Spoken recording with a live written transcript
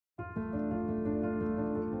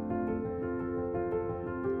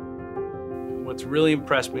What's really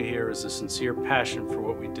impressed me here is the sincere passion for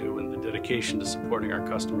what we do and the dedication to supporting our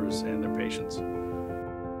customers and their patients.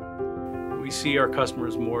 We see our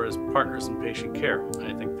customers more as partners in patient care, and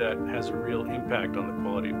I think that has a real impact on the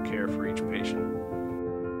quality of care for each patient.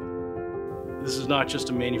 This is not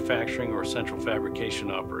just a manufacturing or central fabrication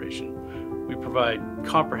operation. We provide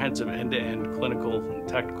comprehensive end-to-end clinical and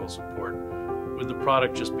technical support, with the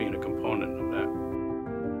product just being a component of that.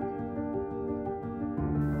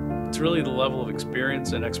 It's really the level of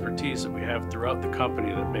experience and expertise that we have throughout the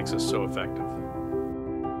company that makes us so effective.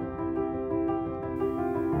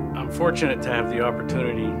 I'm fortunate to have the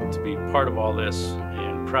opportunity to be part of all this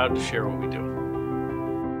and proud to share what we do.